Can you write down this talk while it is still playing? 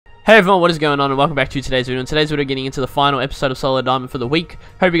Hey everyone, what is going on, and welcome back to today's video. And today's video, getting into the final episode of Solo Diamond for the week.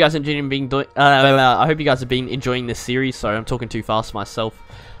 Hope you guys are enjoying this series. Sorry, I'm talking too fast myself.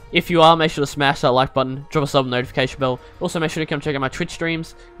 If you are, make sure to smash that like button, drop a sub and notification bell. Also, make sure to come check out my Twitch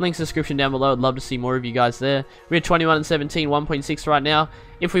streams. Links in the description down below. I'd love to see more of you guys there. We're 21 and 17, 1.6 right now.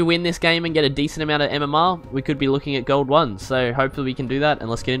 If we win this game and get a decent amount of MMR, we could be looking at Gold 1. So hopefully we can do that, and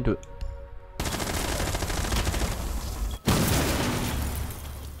let's get into it.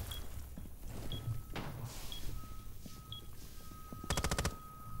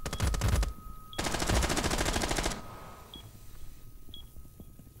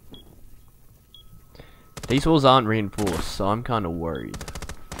 These walls aren't reinforced, so I'm kind of worried.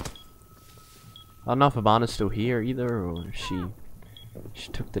 I don't know if Hibana's still here either, or she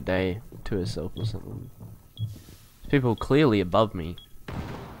took the day to herself or something. There's people clearly above me.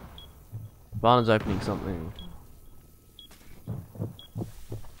 Hibana's opening something.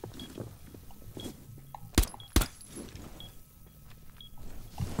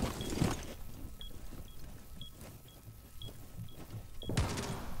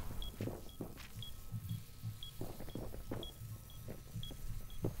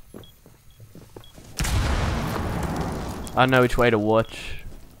 I don't know which way to watch,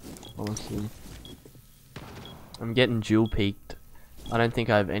 honestly. I'm getting dual peeked. I don't think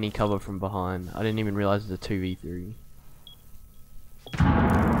I have any cover from behind. I didn't even realize it's a 2v3.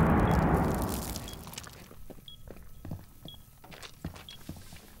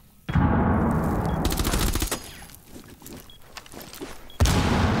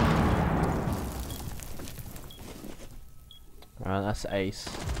 Alright, that's ace.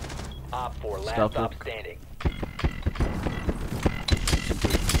 Op 4, last stop standing.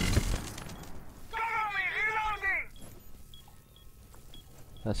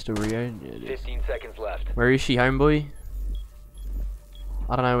 That's still Rio. Yeah, 15 seconds left. Where is she, homeboy?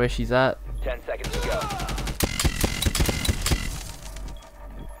 I don't know where she's at. 10 seconds to go.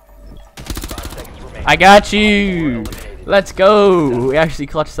 5 seconds remaining. I got you! Let's go! We actually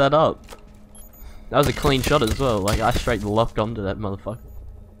clutched that up. That was a clean shot as well. Like, I straight locked onto that motherfucker.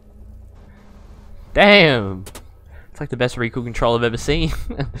 Damn! It's like the best recoil control I've ever seen.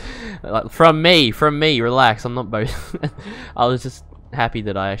 Like, from me, relax. I'm not both. I was just happy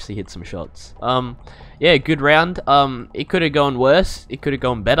that I actually hit some shots. Yeah, good round. It could have gone worse. It could have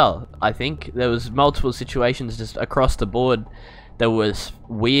gone better, I think. There was multiple situations just across the board that was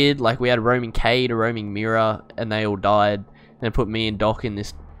weird. Like, we had a roaming Cade, a roaming Mira, and they all died. And it put me and Doc in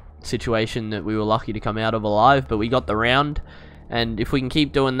this situation that we were lucky to come out of alive, but we got the round. And if we can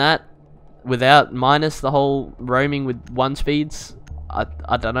keep doing that without minus the whole roaming with 1 speeds,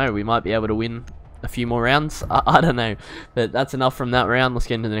 I don't know, we might be able to win a few more rounds. I don't know, but that's enough from that round. Let's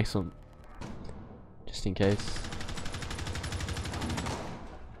get into the next one, just in case.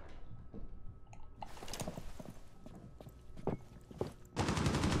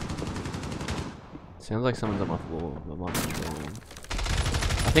 Sounds like someone's on my floor, but might be trolling.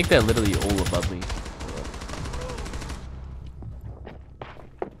 I think they're literally all above me.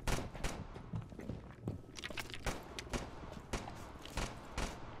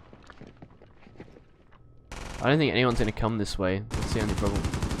 I don't think anyone's gonna come this way. That's the only problem.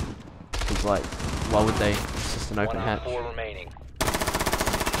 It's like, why would they? It's just an open hatch. 4 remaining.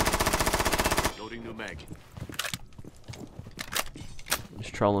 Loading new mag.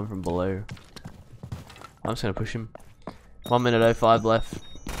 Just trolling from below. I'm just gonna push him. 1 minute 05 left.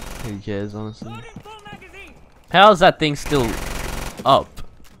 Who cares, honestly? How is that thing still up?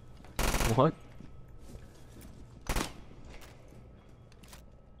 What?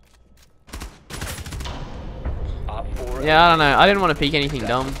 Yeah, I don't know. I didn't want to peek anything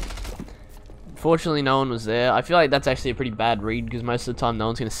dumb. Fortunately, no one was there. I feel like that's actually a pretty bad read, because most of the time no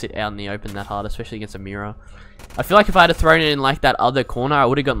one's going to sit out in the open that hard, especially against a mirror. I feel like if I had thrown it in like that other corner, I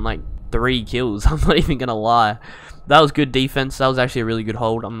would have gotten like 3 kills. I'm not even going to lie. That was good defense. That was actually a really good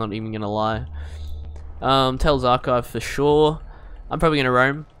hold. I'm not even going to lie. Tells Archive for sure. I'm probably going to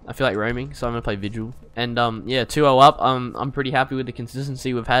roam. I feel like roaming, so I'm going to play Vigil. And yeah, 2-0 up. I'm pretty happy with the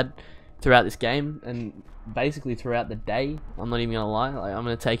consistency we've had throughout this game, and basically throughout the day. I'm not even gonna lie, like, I'm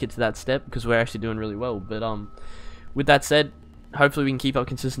gonna take it to that step because we're actually doing really well. But with that said, hopefully we can keep up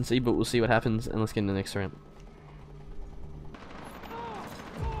consistency, but we'll see what happens, and let's get into the next round.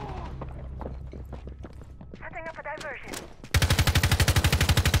 Setting up a diversion.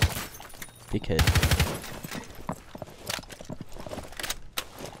 Dickhead.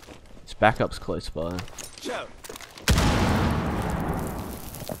 His backup's close by. Ciao.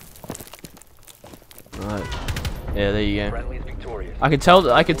 Right. Yeah, there you go. Friendly's victorious. I could tell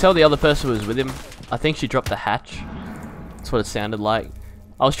the other person was with him. I think she dropped the hatch. That's what it sounded like.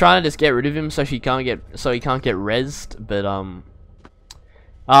 I was trying to just get rid of him so he can't get rezzed, but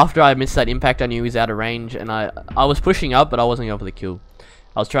after I missed that impact, I knew he was out of range, and I was pushing up, but I wasn't going for the kill.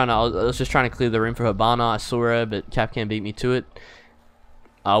 I was just trying to clear the room for Hibana. I saw her, but Capcan beat me to it.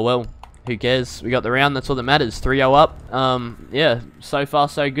 Oh well, who cares? We got the round. That's all that matters. 3-0 up. Yeah, so far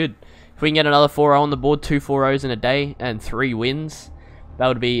so good. If we can get another 4-0 on the board, 2 4-0s in a day, and 3 wins, that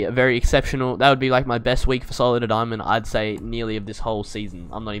would be a very exceptional. That would be like my best week for Solo to Diamond, I'd say, nearly of this whole season.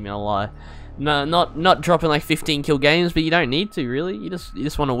 I'm not even gonna lie. No, not dropping like 15 kill games, but you don't need to really. You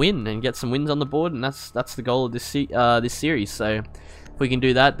just want to win and get some wins on the board, and that's the goal of this series. So if we can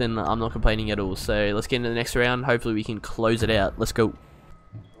do that, then I'm not complaining at all. So let's get into the next round. Hopefully we can close it out. Let's go.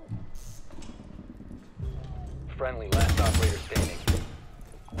 Friendly, last operator standing.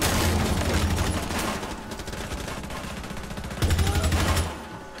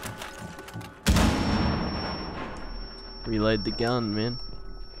 Reload the gun, man.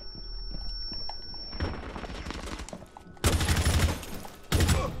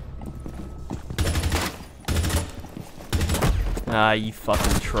 Ah, you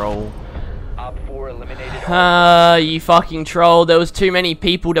fucking troll. Op 4 eliminated. Ah, you fucking troll. There was too many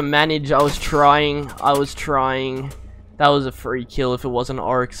people to manage. I was trying. That was a free kill if it wasn't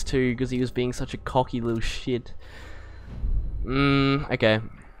Oryx too, because he was being such a cocky little shit. Okay.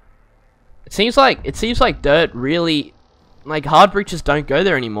 It seems like Dirt really, like, hard breaches don't go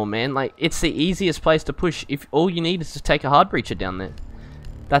there anymore, man. Like, it's the easiest place to push. If all you need is to take a hard breacher down there.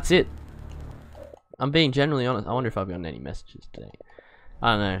 That's it. I'm being generally honest. I wonder if I've gotten any messages today.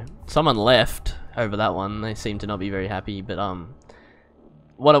 I don't know. Someone left over that one. They seem to not be very happy. But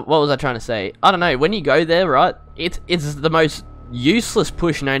what was I trying to say? I don't know. When you go there, right? It's the most useless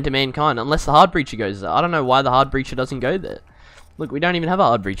push known to mankind, unless the hard breacher goes there. I don't know why the hard breacher doesn't go there. Look, we don't even have a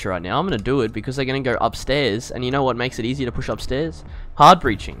hard breacher right now. I'm gonna do it because they're gonna go upstairs, and you know what makes it easier to push upstairs? Hard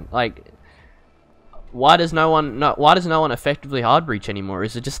breaching. Like, why does no one effectively hard breach anymore?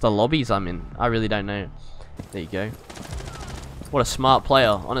 Is it just the lobbies I'm in? I really don't know. There you go. What a smart player,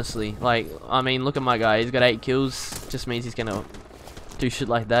 honestly. Like, I mean, look at my guy. He's got 8 kills. Just means he's gonna do shit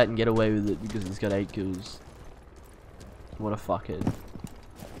like that and get away with it because he's got 8 kills. What a fuckhead.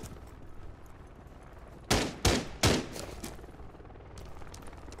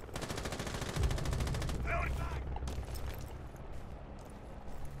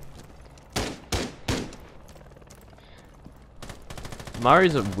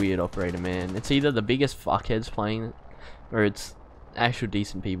 Murray's a weird operator, man. It's either the biggest fuckheads playing it, or it's actual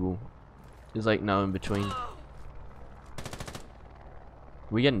decent people. There's like no in between. Are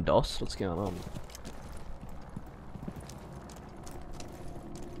we getting DOS? What's going on?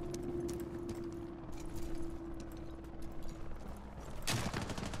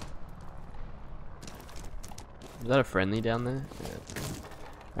 Is that a friendly down there?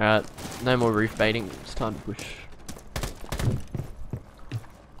 Yeah. Alright, no more roof baiting. It's time to push.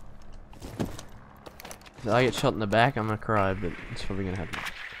 If I get shot in the back, I'm gonna cry, but it's probably gonna happen.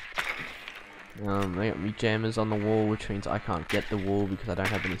 They got meat jammers on the wall, which means I can't get the wall because I don't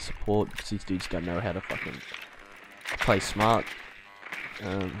have any support, because these dudes don't know how to fucking play smart.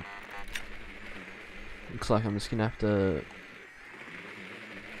 Looks like I'm just gonna have to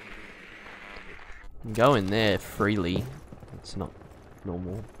go in there freely. It's not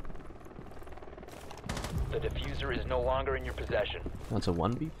normal. The diffuser is no longer in your possession. That's a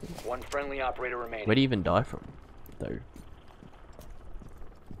 1v4? One friendly operator remaining. Where do you even die from, though?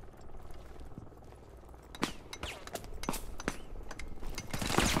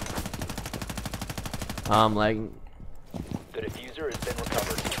 I'm lagging. The diffuser has been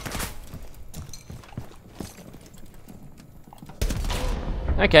recovered.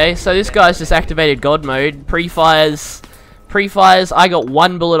 Okay, so this guy's just activated God mode. Pre-fires. I got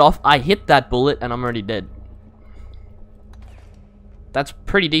 1 bullet off. I hit that bullet and I'm already dead. That's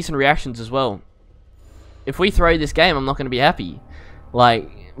pretty decent reactions as well. If we throw this game, I'm not going to be happy.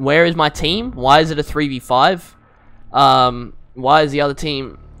 Like, where is my team? Why is it a 3v5? Why is the other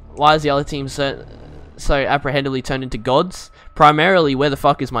team so apprehendibly turned into gods? Primarily, where the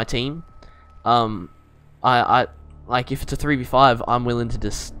fuck is my team? I like, if it's a 3v5, I'm willing to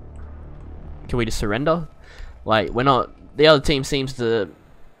just... Can we just surrender? Like, we're not... The other team seems to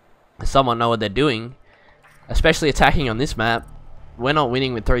somewhat know what they're doing. Especially attacking on this map. We're not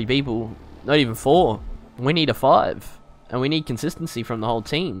winning with 3 people. Not even 4. We need a 5. And we need consistency from the whole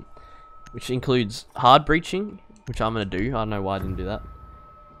team. Which includes hard breaching, which I'm going to do. I don't know why I didn't do that.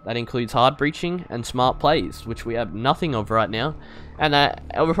 That includes hard breaching and smart plays, which we have nothing of right now. And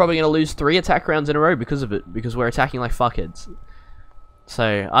we're probably going to lose 3 attack rounds in a row because of it. Because we're attacking like fuckheads.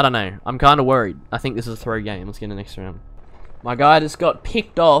 So, I don't know. I'm kind of worried. I think this is a throw game. Let's get in the next round. My guy just got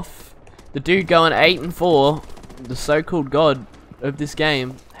picked off. The dude going 8-4, the so-called god of this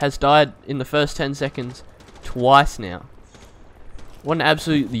game, has died in the first 10 seconds twice now. What an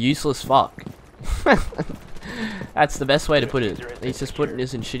absolutely useless fuck. That's the best way to put it. He's just putting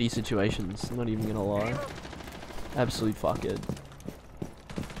us in shitty situations. I'm not even gonna lie. Absolute fuckhead.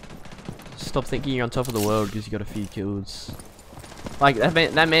 Stop thinking you're on top of the world because you got a few kills. Like,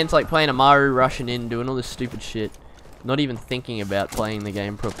 that man's like playing Amaru, rushing in, doing all this stupid shit. Not even thinking about playing the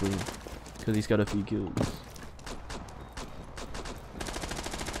game properly because he's got a few kills.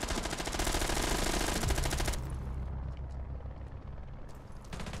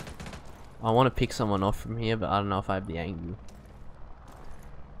 I want to pick someone off from here, but I don't know if I have the angle.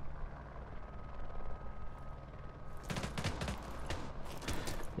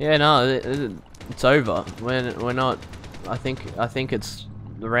 Yeah, no, it's over. We're not. I think it's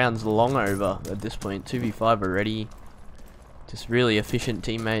the round's long over at this point. 2v5 already. Just really efficient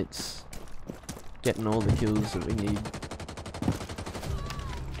teammates, getting all the kills that we need.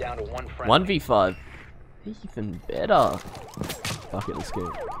 Down to one friendly. 1v5, even better. Fuck it, let's go.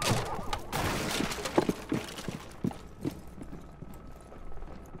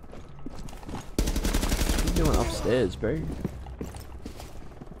 What are you doing upstairs, bro?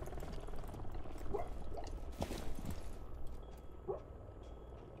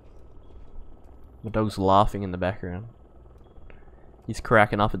 My dog's laughing in the background. He's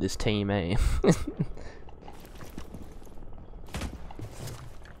cracking up at this team, eh?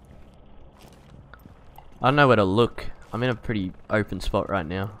 I don't know where to look. I'm in a pretty open spot right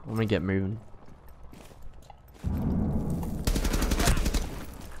now. I'm gonna get moving.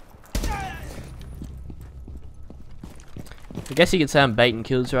 I guess you could say I'm baiting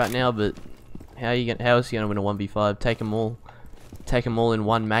kills right now, but how is he gonna win a 1v5? Take them all in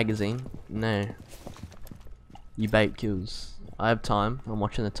one magazine? No. You bait kills. I have time. I'm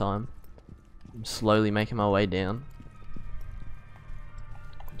watching the time. I'm slowly making my way down.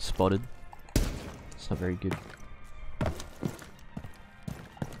 I'm spotted. It's not very good.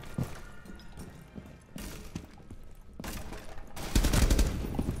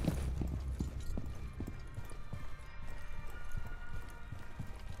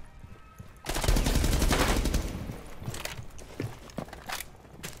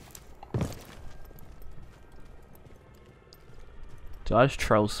 Do I just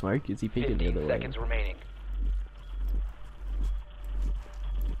troll smoke? Is he peeking the 15 other way? seconds remaining.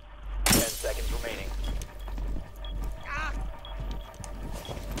 10 seconds remaining.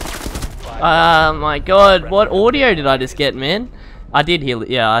 My god, what audio did I just get, man? I did hear,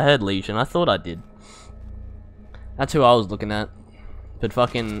 yeah, I heard Legion. I thought I did. That's who I was looking at. But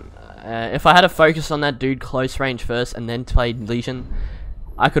fucking, if I had to focus on that dude close range first and then played Legion,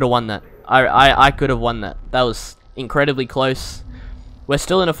 I could have won that. I could have won that. That was incredibly close. We're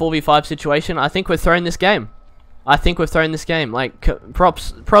still in a 4v5 situation. I think we're throwing this game. Like,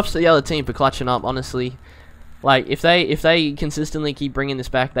 props to the other team for clutching up, honestly. Like, if they consistently keep bringing this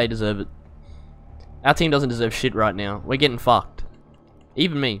back, they deserve it. Our team doesn't deserve shit right now. We're getting fucked.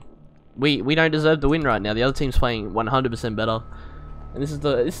 Even me. We don't deserve the win right now. The other team's playing 100% better. And this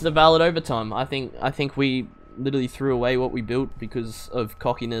is a valid overtime. I think we literally threw away what we built because of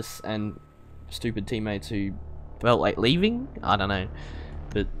cockiness and stupid teammates who felt like leaving. I don't know.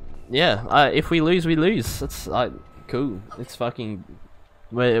 But yeah, if we lose, we lose. That's cool. It's fucking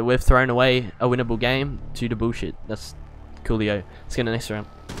we've thrown away a winnable game due to bullshit. That's coolio. Let's get the next round.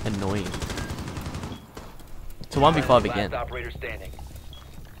 Annoying. It's a 1v5 again. Last operator standing.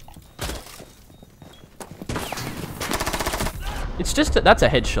 It's just that's a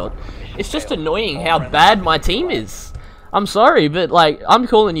headshot. It's just annoying how bad my team is. I'm sorry, but like I'm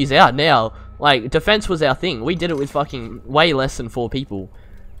calling you out now. Like defense was our thing. We did it with fucking way less than 4 people.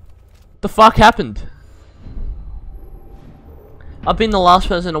 The fuck happened? I've been the last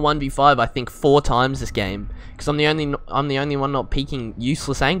person to 1v5 I think 4 times this game because I'm the only one not peeking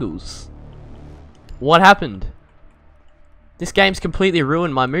useless angles. What happened? This game's completely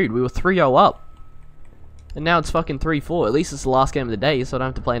ruined my mood. We were 3-0 up. And now it's fucking 3-4. At least it's the last game of the day, so I don't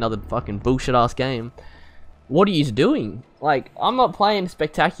have to play another fucking bullshit ass game. What are you doing? Like, I'm not playing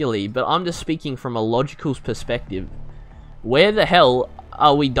spectacularly, but I'm just speaking from a logical perspective. Where the hell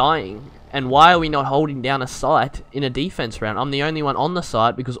are we dying? And why are we not holding down a site in a defense round? I'm the only one on the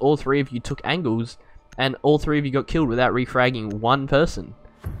site because all 3 of you took angles, and all 3 of you got killed without refragging 1 person.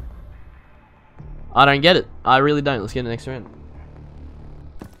 I don't get it. I really don't. Let's get to the next round.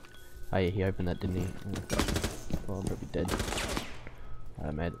 Oh yeah, he opened that, didn't he? Oh, I'm probably dead.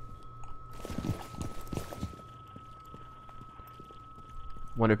 I made it.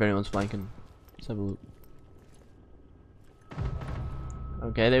 Wonder if anyone's flanking. Let's have a look.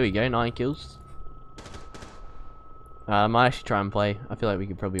 Okay, there we go. 9 kills. I might actually try and play. I feel like we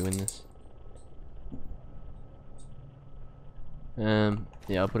could probably win this.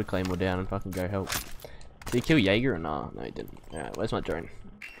 Yeah, I'll put a claymore down and fucking go help. Did he kill Jaeger or nah? No, he didn't. Alright, where's my drone?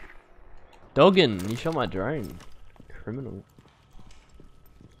 Doggin, you shot my drone. Criminal.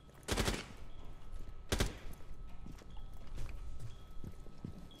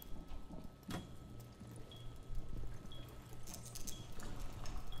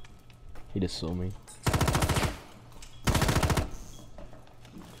 He just saw me.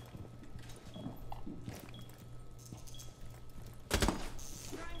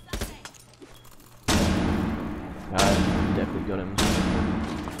 Definitely got him.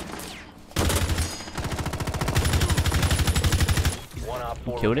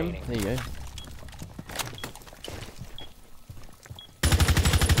 You killed him? There you go.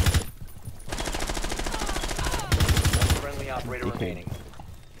 Friendly operator remaining.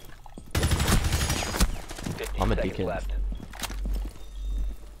 I'm a dickhead. Left.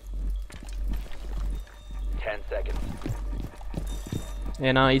 10 seconds.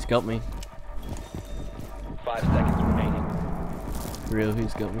 Yeah, no, he's got me. 5 seconds remaining. Real,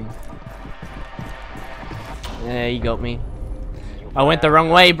 who's got me? Yeah, he got me. I went the wrong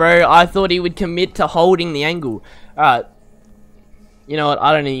way, bro. I thought he would commit to holding the angle. Alright. You know what?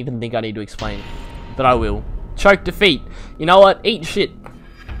 I don't even think I need to explain. But I will. Choke defeat. You know what? Eat shit.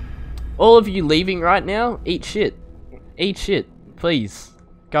 All of you leaving right now, eat shit. Eat shit. Please.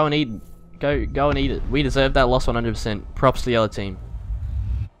 Go and eat it. Go and eat it. We deserve that loss 100%. Props to the other team.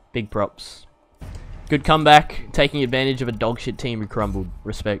 Big props. Good comeback. Taking advantage of a dog shit team who crumbled.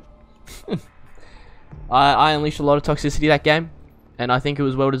 Respect. I unleashed a lot of toxicity that game. And I think it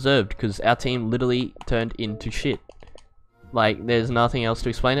was well deserved. Because our team literally turned into shit. Like, there's nothing else to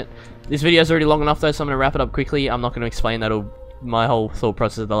explain it. This video is already long enough though, so I'm going to wrap it up quickly. I'm not going to explain that all. My whole thought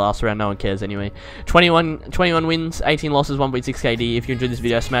process of the last round, no one cares anyway. 21 wins, 18 losses, 1.6 KD. If you enjoyed this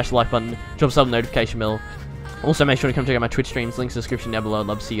video, smash the like button, drop a sub, notification bell. Also, make sure to come check out my Twitch streams, links in the description down below. I'd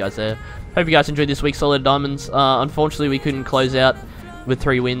love to see you guys there. Hope you guys enjoyed this week's Solid Diamonds. Unfortunately, we couldn't close out with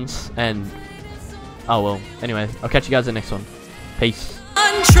 3 wins, and oh well. Anyway, I'll catch you guys in the next one. Peace.